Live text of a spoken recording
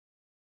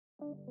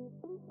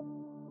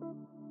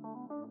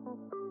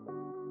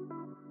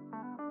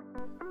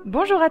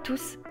Bonjour à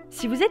tous!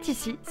 Si vous êtes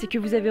ici, c'est que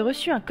vous avez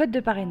reçu un code de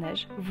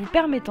parrainage vous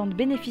permettant de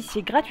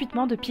bénéficier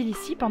gratuitement de Pile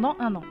Ici pendant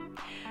 1 an.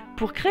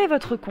 Pour créer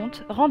votre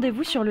compte,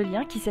 rendez-vous sur le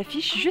lien qui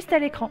s'affiche juste à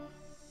l'écran.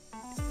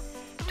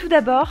 Tout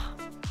d'abord,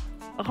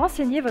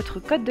 renseignez votre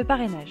code de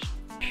parrainage,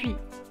 puis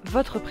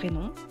votre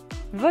prénom,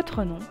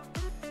 votre nom,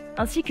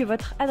 ainsi que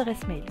votre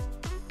adresse mail.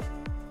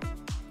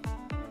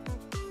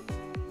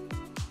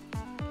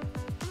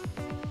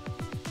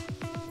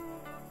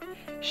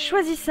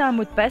 Choisissez un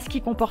mot de passe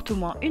qui comporte au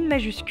moins une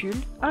majuscule,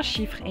 un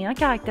chiffre et un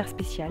caractère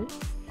spécial.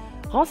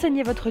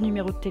 Renseignez votre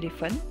numéro de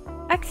téléphone,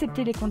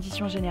 acceptez les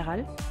conditions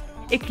générales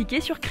et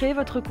cliquez sur Créer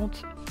votre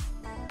compte.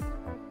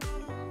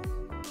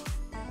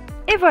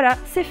 Et voilà,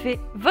 c'est fait,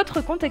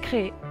 votre compte est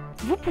créé.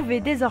 Vous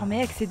pouvez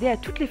désormais accéder à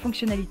toutes les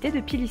fonctionnalités de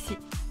Pile Ici.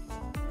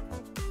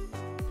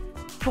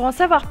 Pour en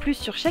savoir plus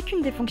sur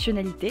chacune des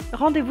fonctionnalités,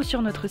 rendez-vous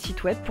sur notre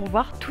site web pour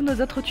voir tous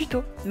nos autres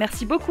tutos.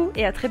 Merci beaucoup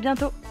et à très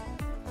bientôt!